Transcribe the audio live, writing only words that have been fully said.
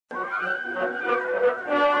Hey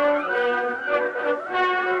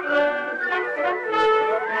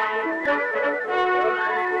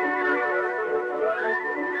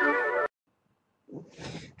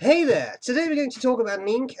there! Today we're going to talk about an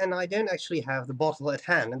ink, and I don't actually have the bottle at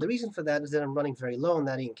hand, and the reason for that is that I'm running very low on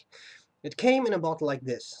that ink. It came in a bottle like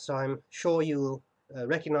this, so I'm sure you'll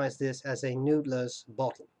recognize this as a Noodler's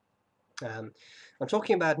bottle. I'm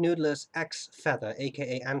talking about Noodler's X Feather,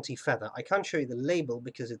 aka Anti-Feather. I can't show you the label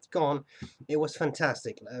because it's gone. It was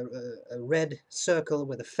fantastic. A red circle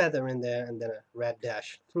with a feather in there and then a red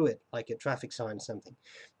dash through it, like a traffic sign or something.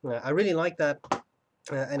 I really like that,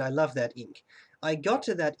 and I love that ink. I got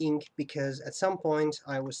to that ink because at some point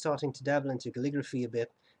I was starting to dabble into calligraphy a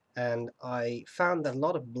bit, and I found that a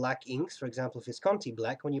lot of black inks, for example Visconti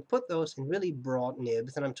black, when you put those in really broad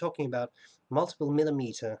nibs, and I'm talking about multiple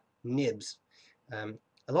millimeter nibs,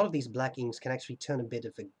 a lot of these black inks can actually turn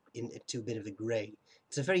into a bit of a grey.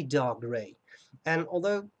 It's a very dark grey, and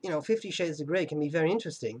although 50 Shades of Grey can be very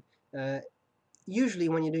interesting, usually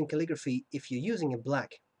when you're doing calligraphy, if you're using a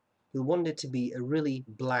black, you'll want it to be a really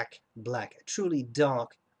black, a truly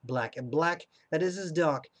dark black, a black that is as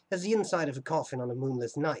dark as the inside of a coffin on a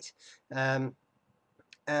moonless night. And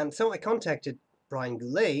so I contacted Brian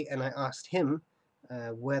Goulet and I asked him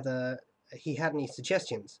whether he had any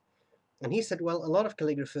suggestions. And he said, well, a lot of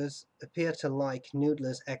calligraphers appear to like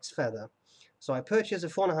Noodler's X Feather. So I purchased a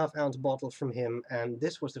 4.5 ounce bottle from him, and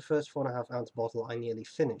this was the first 4.5 ounce bottle I nearly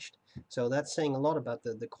finished. So that's saying a lot about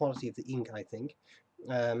the quality of the ink, I think.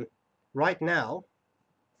 Right now,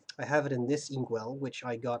 I have it in this inkwell, which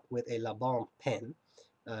I got with a Laban pen.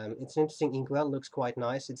 It's an interesting inkwell, looks quite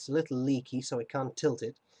nice. It's a little leaky, so I can't tilt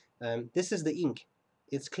it. This is the ink.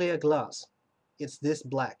 It's clear glass. It's this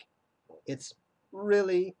black. It's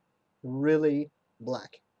really, really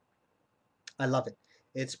black. I love it.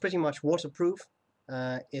 It's pretty much waterproof.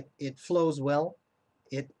 It flows well.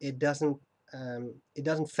 It doesn't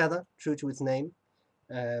feather, true to its name.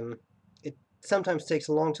 It sometimes takes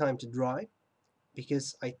a long time to dry,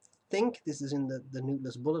 because I think this is in the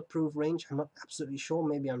Noodler's bulletproof range. I'm not absolutely sure,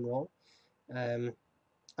 maybe I'm wrong.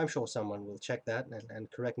 I'm sure someone will check that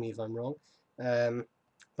and correct me if I'm wrong.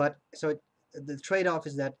 But so the trade-off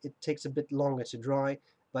is that it takes a bit longer to dry,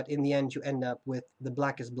 but in the end you end up with the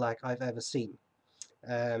blackest black I've ever seen.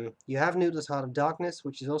 You have Noodler's Heart of Darkness,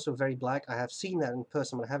 which is also very black. I have seen that in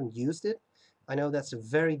person, but I haven't used it. I know that's a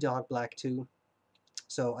very dark black too.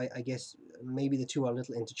 So I guess maybe the two are a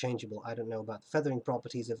little interchangeable. I don't know about the feathering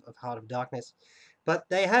properties of Heart of Darkness. But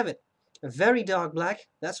there you have it. A very dark black.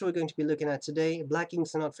 That's what we're going to be looking at today. Black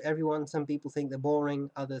inks are not for everyone. Some people think they're boring.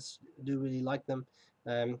 Others do really like them.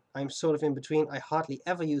 I'm sort of in between. I hardly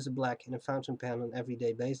ever use a black in a fountain pen on an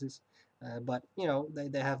everyday basis. But,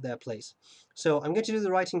 they have their place. So I'm going to do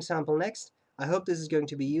the writing sample next. I hope this is going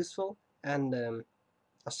to be useful. And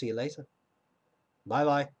I'll see you later.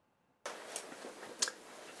 Bye-bye.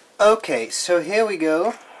 Okay, so here we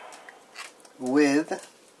go with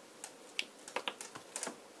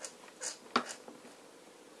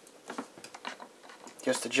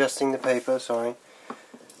just adjusting the paper, sorry.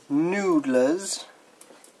 Noodler's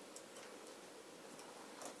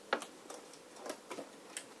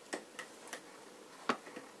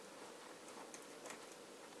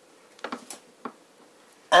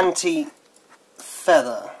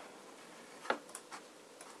Anti-Feather.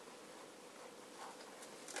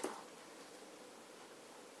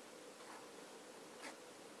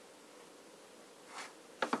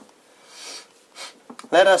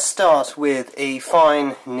 Let us start with a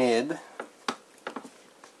fine nib.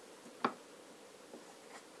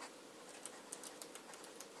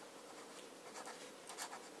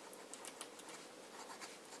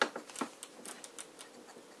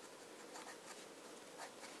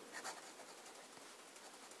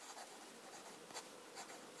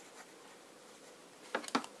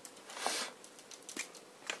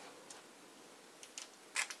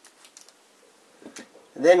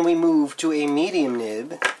 Then we move to a medium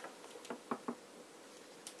nib.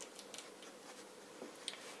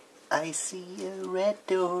 I see a red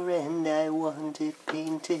door and I want it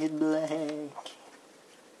painted black.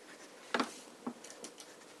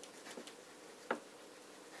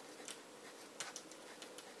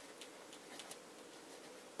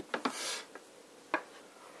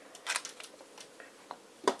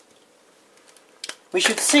 We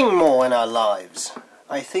should sing more in our lives.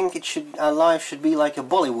 I think our life should be like a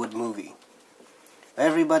Bollywood movie.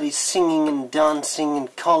 Everybody's singing and dancing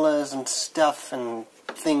and colours and stuff and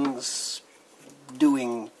things,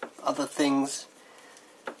 doing other things.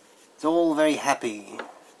 It's all very happy.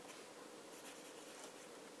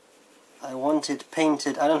 I want it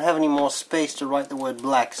painted. I don't have any more space to write the word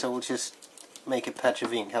black, so we'll just make a patch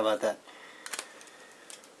of ink. How about that?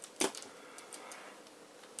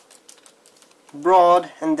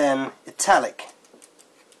 Broad and then italic.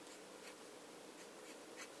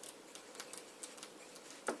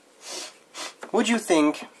 Would you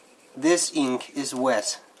think this ink is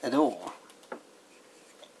wet at all?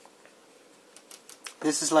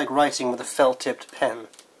 This is like writing with a felt-tipped pen.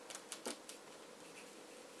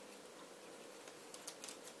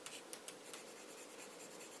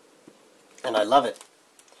 And I love it.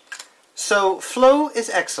 So, flow is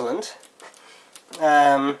excellent.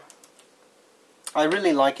 I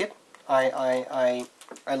really like it. I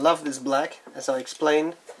love this black, as I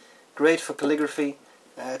explained. Great for calligraphy.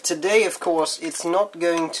 Today, of course, it's not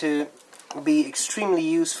going to be extremely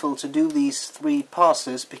useful to do these 3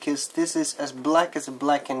 passes, because this is as black as a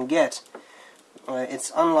black can get.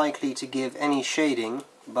 It's unlikely to give any shading,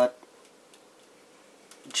 but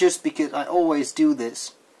just because I always do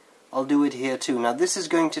this, I'll do it here too. Now this is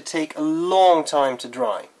going to take a long time to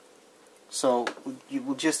dry, so you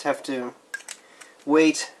will just have to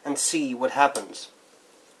wait and see what happens.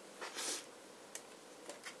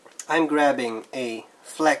 I'm grabbing a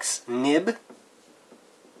flex nib.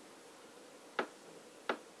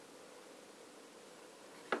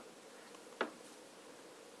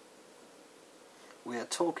 We are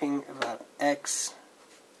talking about X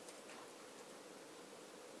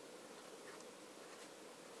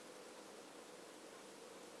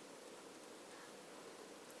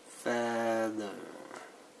feather.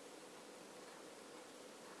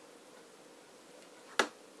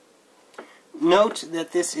 Note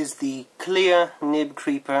that this is the clear nib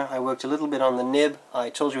creeper. I worked a little bit on the nib.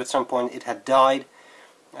 I told you at some point it had died,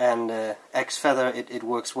 and X feather, it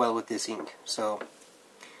works well with this ink. So,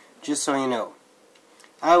 just so you know.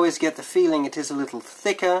 I always get the feeling it is a little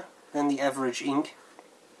thicker than the average ink.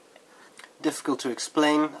 Difficult to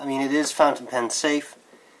explain. I mean, it is fountain pen safe,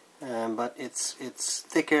 but it's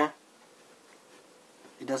thicker.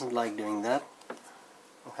 It doesn't like doing that.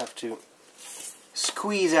 I'll have to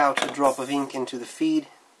squeeze out a drop of ink into the feed.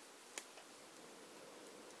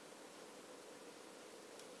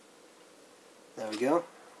 There we go.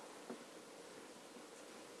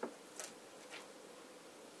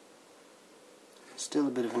 Still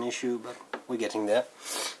a bit of an issue, but we're getting there.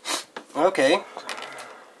 Okay.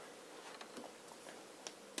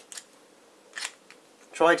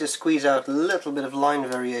 Try to squeeze out a little bit of line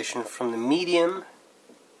variation from the medium.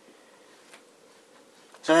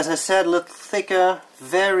 So as I said, a little thicker,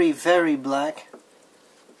 very, very black.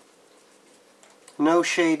 No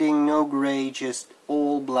shading, no grey, just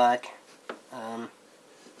all black.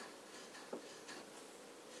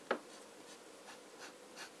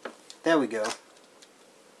 There we go.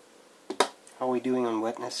 How are we doing on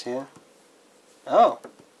wetness here? Oh!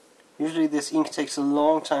 Usually this ink takes a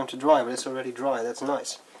long time to dry, but it's already dry. That's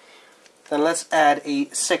nice. Then let's add a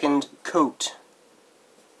second coat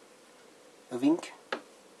of ink.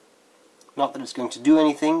 Not that it's going to do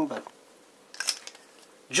anything, but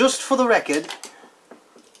just for the record,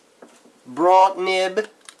 broad nib.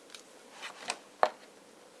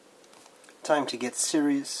 Time to get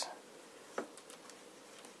serious.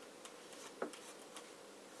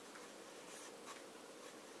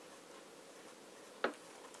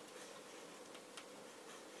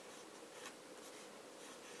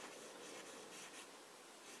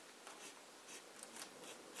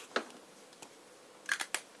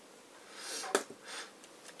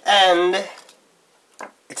 And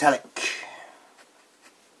italic.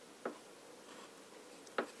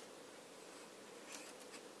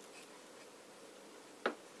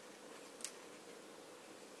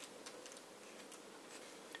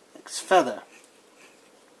 X feather.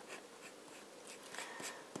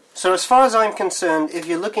 So as far as I'm concerned, if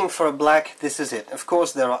you're looking for a black, this is it. Of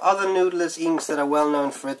course, there are other Noodler's inks that are well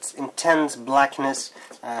known for its intense blackness.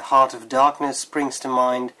 Heart of Darkness springs to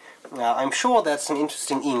mind. I'm sure that's an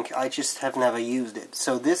interesting ink, I just have never used it.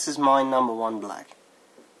 So this is my #1 black.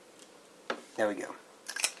 There we go.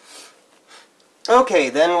 Okay,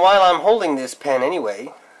 then while I'm holding this pen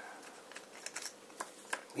anyway,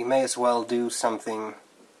 we may as well do something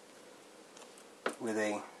with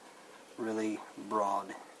a really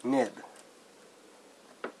broad nib.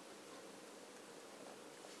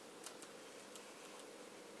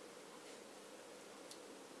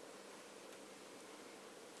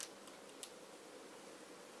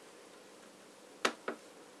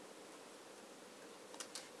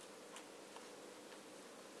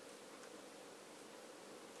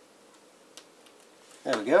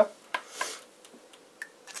 There we go.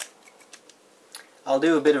 I'll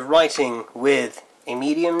do a bit of writing with a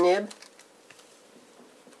medium nib,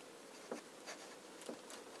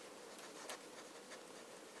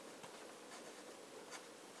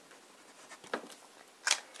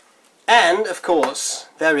 And, of course,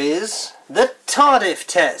 there is the Tardif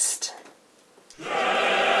test.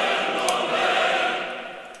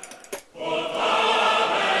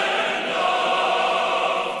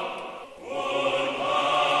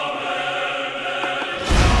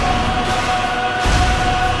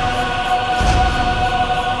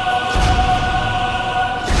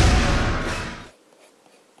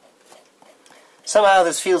 Somehow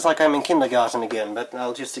this feels like I'm in kindergarten again, but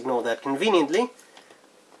I'll just ignore that conveniently.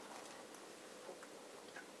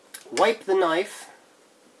 Wipe the knife,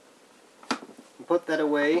 put that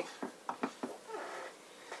away.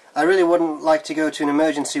 I really wouldn't like to go to an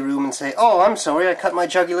emergency room and say, "Oh, I'm sorry, I cut my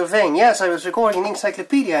jugular vein. Yes, I was recording an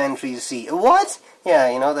Inkcyclopedia entry, you see." What? Yeah,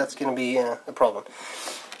 you know, that's going to be a problem.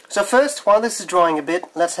 So first, while this is drying a bit,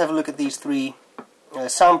 let's have a look at these three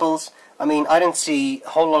samples. I mean, I don't see a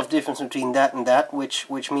whole lot of difference between that and that,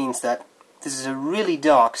 which means that this is a really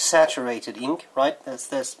dark, saturated ink, right?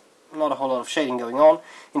 There's not a whole lot of shading going on.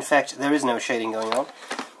 In fact, there is no shading going on.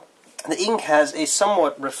 The ink has a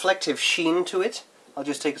somewhat reflective sheen to it. I'll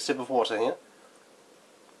just take a sip of water here.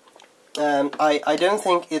 I don't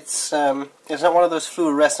think it's not one of those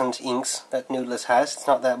fluorescent inks that Noodler has. It's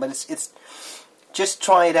not that, but it's just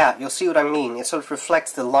try it out. You'll see what I mean. It sort of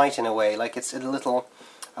reflects the light in a way, like it's a little,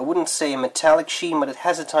 I wouldn't say a metallic sheen, but it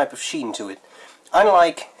has a type of sheen to it.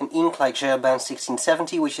 Unlike an ink like Gerban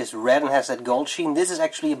 1670, which is red and has that gold sheen, this is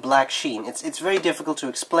actually a black sheen. It's very difficult to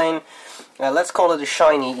explain. Let's call it a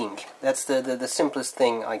shiny ink. That's the simplest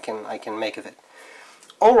thing I can make of it.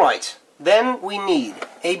 Alright, then we need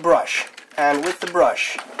a brush. And with the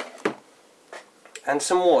brush and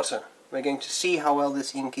some water, we're going to see how well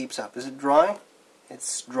this ink keeps up. Is it dry?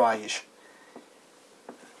 It's dryish.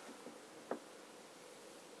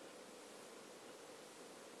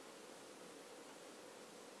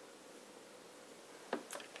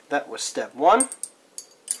 That was step one.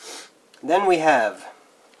 Then we have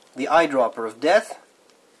the eyedropper of death.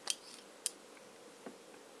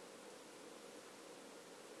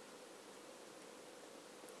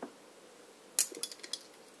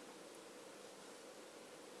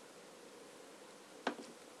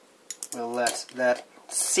 We'll let that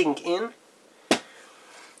sink in.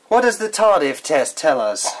 What does the Tardif test tell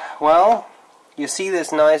us? Well, you see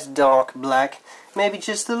this nice dark black, maybe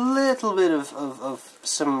just a little bit of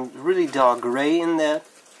some really dark grey in there.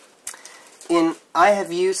 I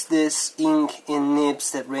have used this ink in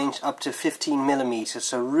nibs that range up to 15 millimeters,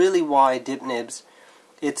 so really wide dip nibs.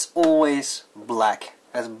 It's always black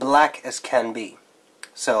as can be.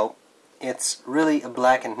 So it's really a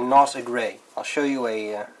black and not a grey. I'll show you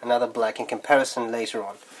another black in comparison later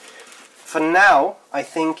on. For now, I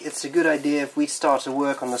think it's a good idea if we start to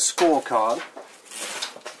work on the scorecard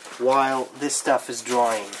while this stuff is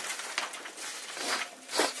drying.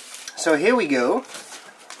 So here we go.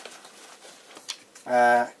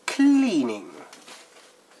 Cleaning.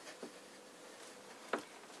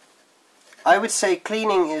 I would say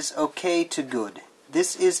cleaning is okay to good.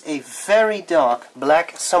 This is a very dark,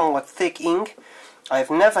 black, somewhat thick ink. I've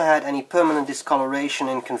never had any permanent discoloration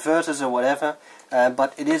in converters or whatever,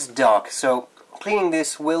 but it is dark, so cleaning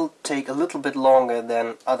this will take a little bit longer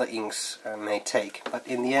than other inks may take. But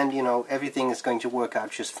in the end, you know, everything is going to work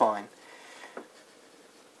out just fine.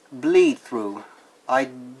 Bleed through. I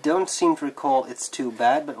don't seem to recall it's too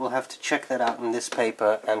bad, but we'll have to check that out in this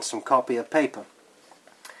paper and some copier paper.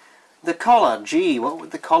 The color, gee, what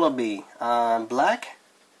would the color be? Black?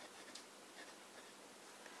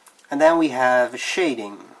 And then we have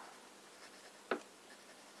shading.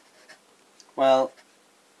 Well,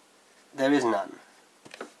 there is none.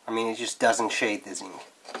 I mean, it just doesn't shade this ink.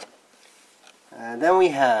 Then we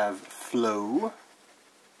have flow.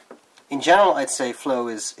 In general, I'd say flow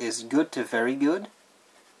is good to very good.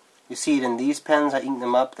 You see it in these pens. I ink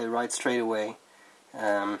them up, they write straight away.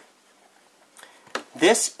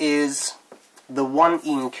 This is the one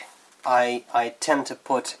ink I tend to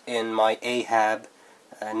put in my Ahab,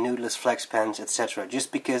 Noodler's flex pens, etc.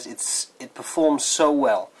 Just because it performs so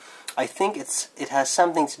well. I think it has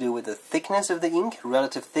something to do with the thickness of the ink,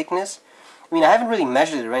 relative thickness. I mean, I haven't really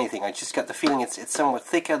measured it or anything. I just got the feeling it's somewhat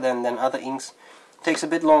thicker than other inks. It takes a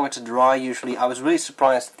bit longer to dry usually. I was really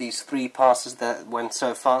surprised at these 3 passes that went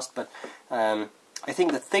so fast, but I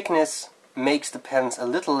think the thickness makes the pens a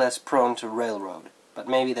little less prone to railroad. But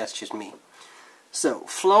maybe that's just me. So,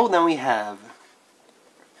 flow, then we have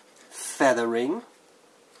feathering.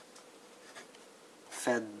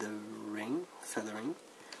 Feathering.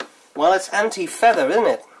 Well, it's anti-feather, isn't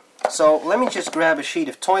it? So, let me just grab a sheet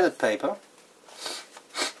of toilet paper.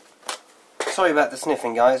 Sorry about the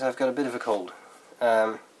sniffing, guys. I've got a bit of a cold.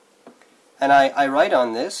 And I write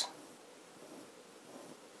on this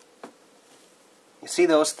You see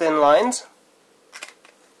those thin lines?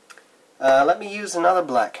 Let me use another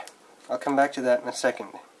black. I'll come back to that in a second.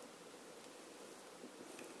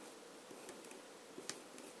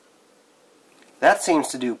 That seems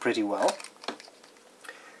to do pretty well.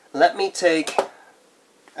 Let me take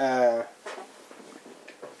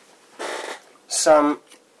some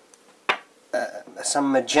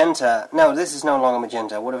magenta. No, this is no longer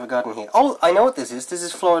magenta. What have I gotten here? Oh, I know what this is. This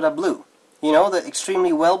is Florida Blue. You know, the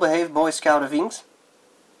extremely well-behaved Boy Scout of inks?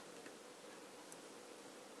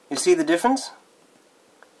 You see the difference?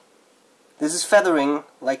 This is feathering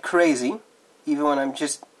like crazy, even when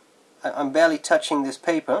I'm barely touching this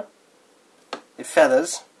paper. It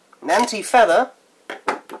feathers. An anti-feather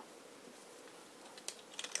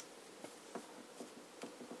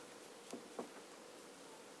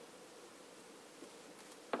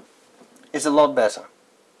is a lot better.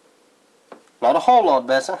 Not a whole lot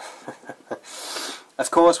better. Of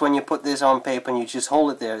course, when you put this on paper and you just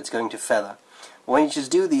hold it there, it's going to feather. When you just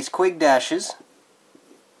do these quick dashes,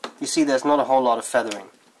 you see there's not a whole lot of feathering.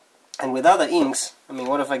 And with other inks, I mean,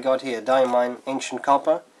 what have I got here? Diamine, Ancient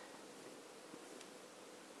Copper.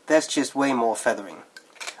 There's just way more feathering.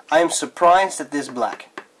 I am surprised at this black.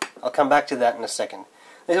 I'll come back to that in a second.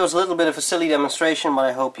 This was a little bit of a silly demonstration, but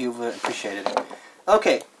I hope you've appreciated it.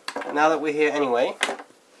 Okay, now that we're here anyway,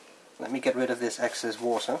 let me get rid of this excess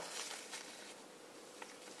water.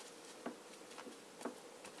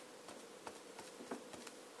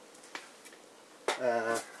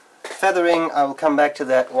 Feathering, I will come back to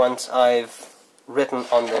that once I've written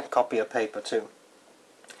on the copier paper too.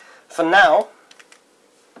 For now,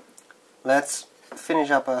 let's finish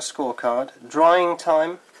up our scorecard. Drying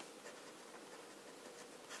time,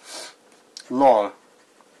 long.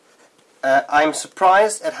 I'm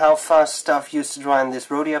surprised at how fast stuff used to dry on this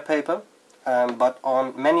Rhodia paper, but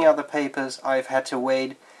on many other papers I've had to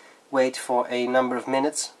wait for a number of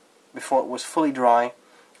minutes before it was fully dry.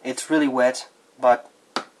 It's really wet, but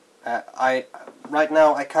right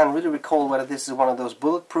now I can't really recall whether this is one of those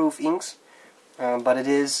bulletproof inks, but it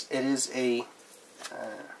is a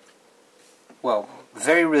well,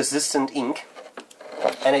 very resistant ink,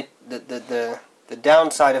 and the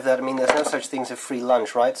downside of that, I mean, there's no such thing as a free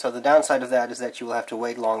lunch, right? So the downside of that is that you will have to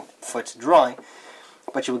wait long for it to dry,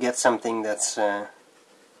 but you will get something that's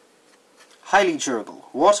highly durable.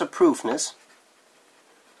 Waterproofness,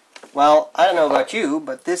 well, I don't know about you,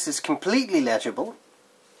 but this is completely legible.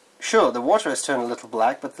 Sure, the water has turned a little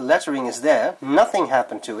black, but the lettering is there. Nothing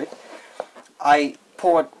happened to it. I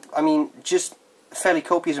poured, I mean, just a fairly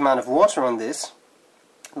copious amount of water on this.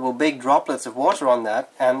 There were big droplets of water on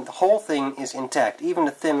that, and the whole thing is intact. Even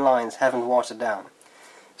the thin lines haven't watered down.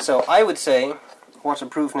 So I would say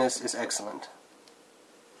waterproofness is excellent.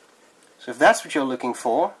 So if that's what you're looking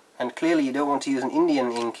for, and clearly you don't want to use an India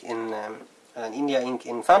ink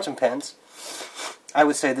in fountain pens, I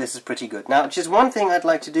would say this is pretty good. Now, just one thing I'd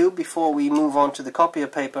like to do before we move on to the copier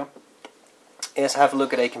paper is have a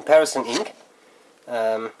look at a comparison ink.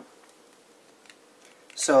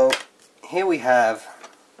 So here we have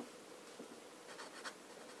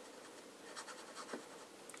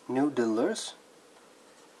Noodlers.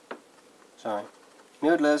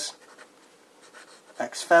 Noodlers,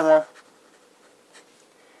 X Feather,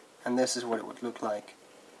 and this is what it would look like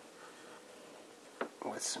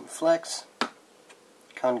with some flex.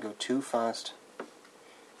 Can't go too fast.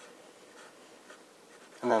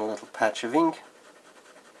 And then a little patch of ink.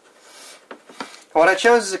 What I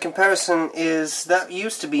chose as a comparison is, that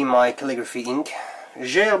used to be my calligraphy ink,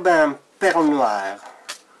 Gerbin Perle Noire.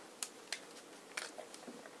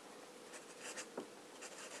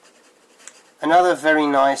 Another very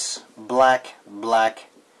nice black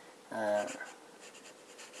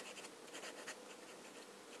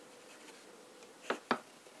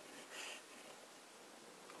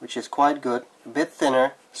which is quite good, a bit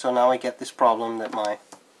thinner, so now I get this problem that my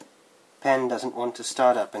pen doesn't want to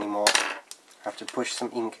start up anymore. I have to push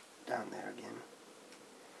some ink down there again.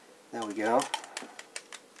 There we go.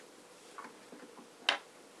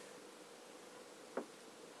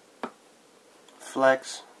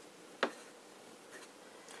 Flex.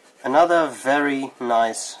 Another very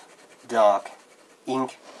nice dark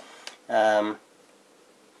ink. Oh,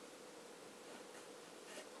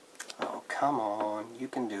 come on, you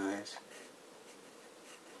can do it.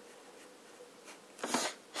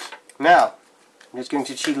 Now, I'm just going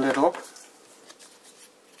to cheat a little.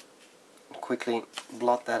 Quickly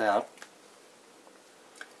blot that out,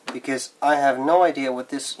 because I have no idea what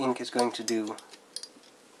this ink is going to do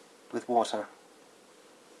with water.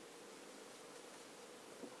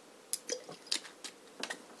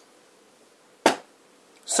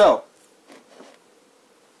 So,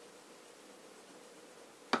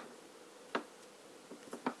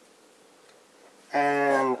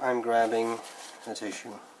 the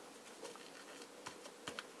tissue.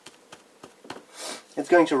 It's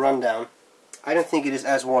going to run down. I don't think it is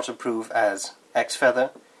as waterproof as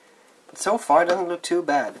X-Feather, but so far it doesn't look too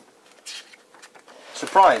bad.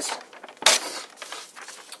 Surprise!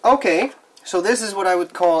 Okay, so this is what I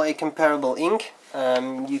would call a comparable ink.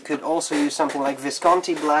 You could also use something like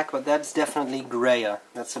Visconti black, but that's definitely grayer.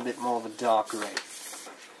 That's a bit more of a dark grey.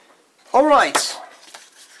 Alright,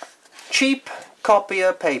 cheap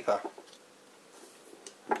copier paper.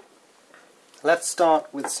 Let's start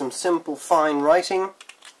with some simple fine writing.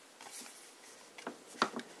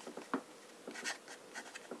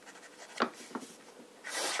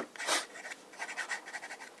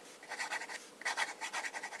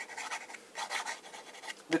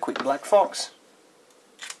 The Quick Black Fox.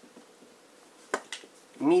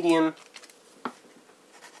 Medium.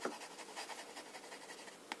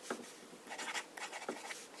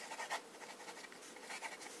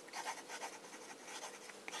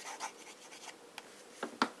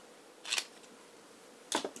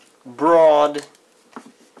 Broad.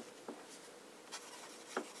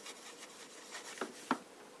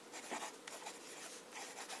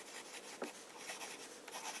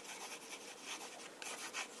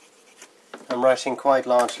 I'm writing quite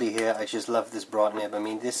largely here. I just love this broad nib. I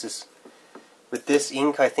mean, this is, with this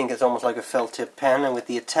ink, I think it's almost like a felt tip pen, and with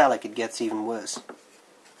the italic it gets even worse.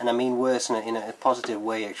 And I mean worse in a positive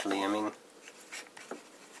way, actually. I mean,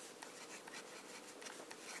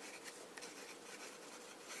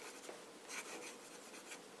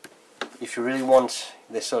 if you really want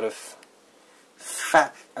this sort of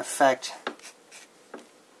fat effect,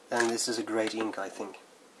 then this is a great ink, I think.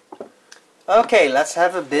 Okay, let's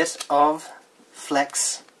have a bit of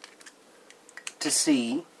flex to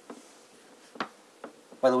see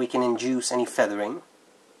whether we can induce any feathering.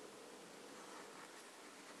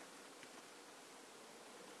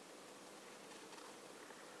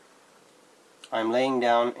 I'm laying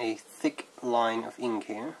down a thick line of ink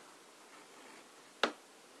here,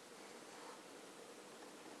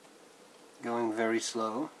 going very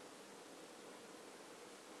slow.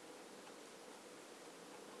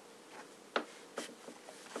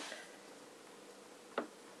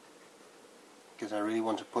 Because I really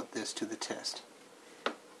want to put this to the test.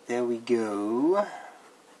 There we go.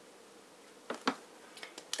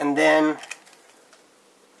 And then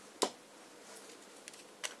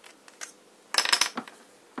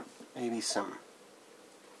maybe some,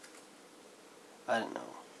 I don't know.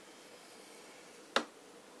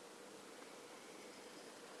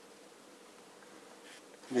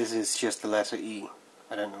 This is just the letter E.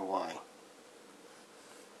 I don't know why.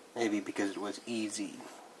 Maybe because it was easy.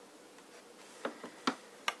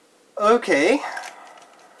 Okay.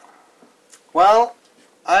 Well,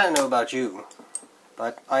 I don't know about you,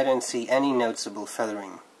 but I don't see any noticeable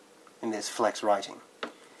feathering in this flex writing.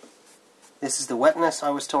 This is the wetness I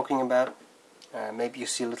was talking about. Maybe you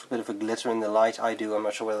see a little bit of a glitter in the light. I do. I'm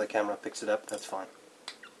not sure whether the camera picks it up. That's fine.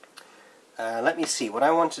 Let me see. What I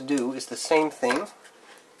want to do is the same thing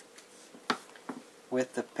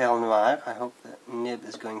with the Pale Noir. I hope the nib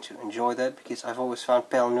is going to enjoy that, because I've always found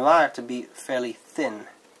Pale Noir to be fairly thin.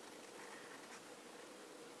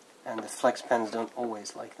 And the flex pens don't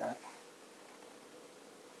always like that.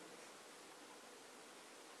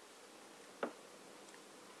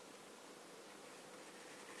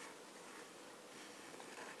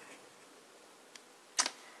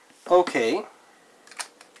 Okay,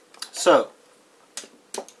 so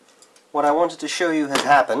what I wanted to show you has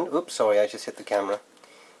happened. Oops, sorry, I just hit the camera.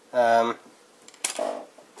 Let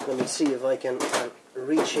me see if I can, I'm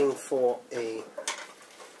reaching for a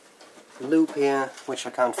loop here, which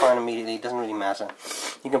I can't find immediately. It doesn't really matter.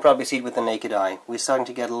 You can probably see it with the naked eye. We're starting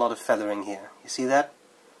to get a lot of feathering here. You see that?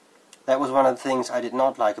 That was one of the things I did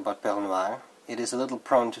not like about Pale Noir. It is a little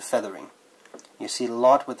prone to feathering. You see a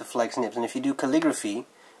lot with the flex nibs, and if you do calligraphy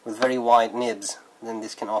with very wide nibs, then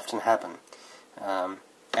this can often happen.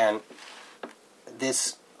 And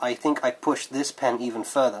this, I think I pushed this pen even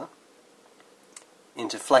further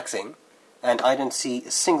into flexing, and I don't see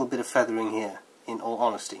a single bit of feathering here, in all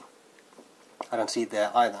honesty. I don't see it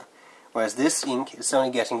there either. Whereas this ink is only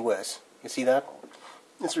getting worse. You see that?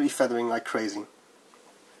 It's really feathering like crazy.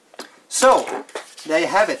 So, there you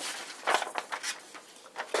have it.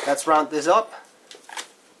 Let's round this up.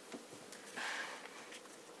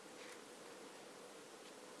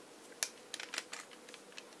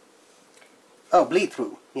 Oh, bleed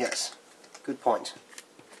through. Yes. Good point.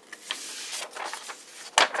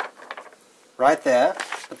 Right there.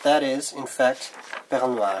 But that is, in fact,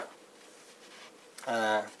 Perle Noir.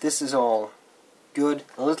 This is all good,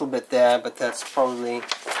 a little bit there, but that's probably,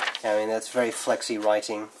 I mean, that's very flexy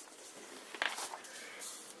writing.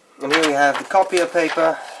 And here we have the copier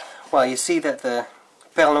paper. Well, you see that the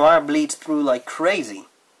Perle Noire bleeds through like crazy,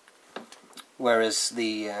 whereas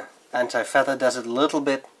the anti-feather does it a little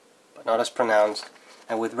bit, but not as pronounced.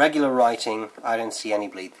 And with regular writing, I don't see any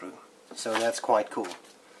bleed through. So that's quite cool.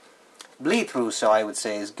 Bleed through, so I would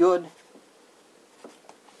say, is good.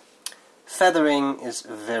 Feathering is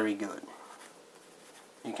very good.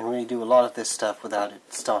 You can really do a lot of this stuff without it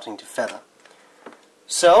starting to feather.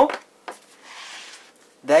 So,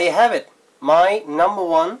 there you have it. My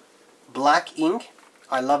 #1 black ink.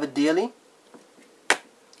 I love it dearly.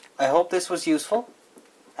 I hope this was useful,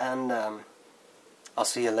 and I'll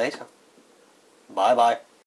see you later. Bye bye.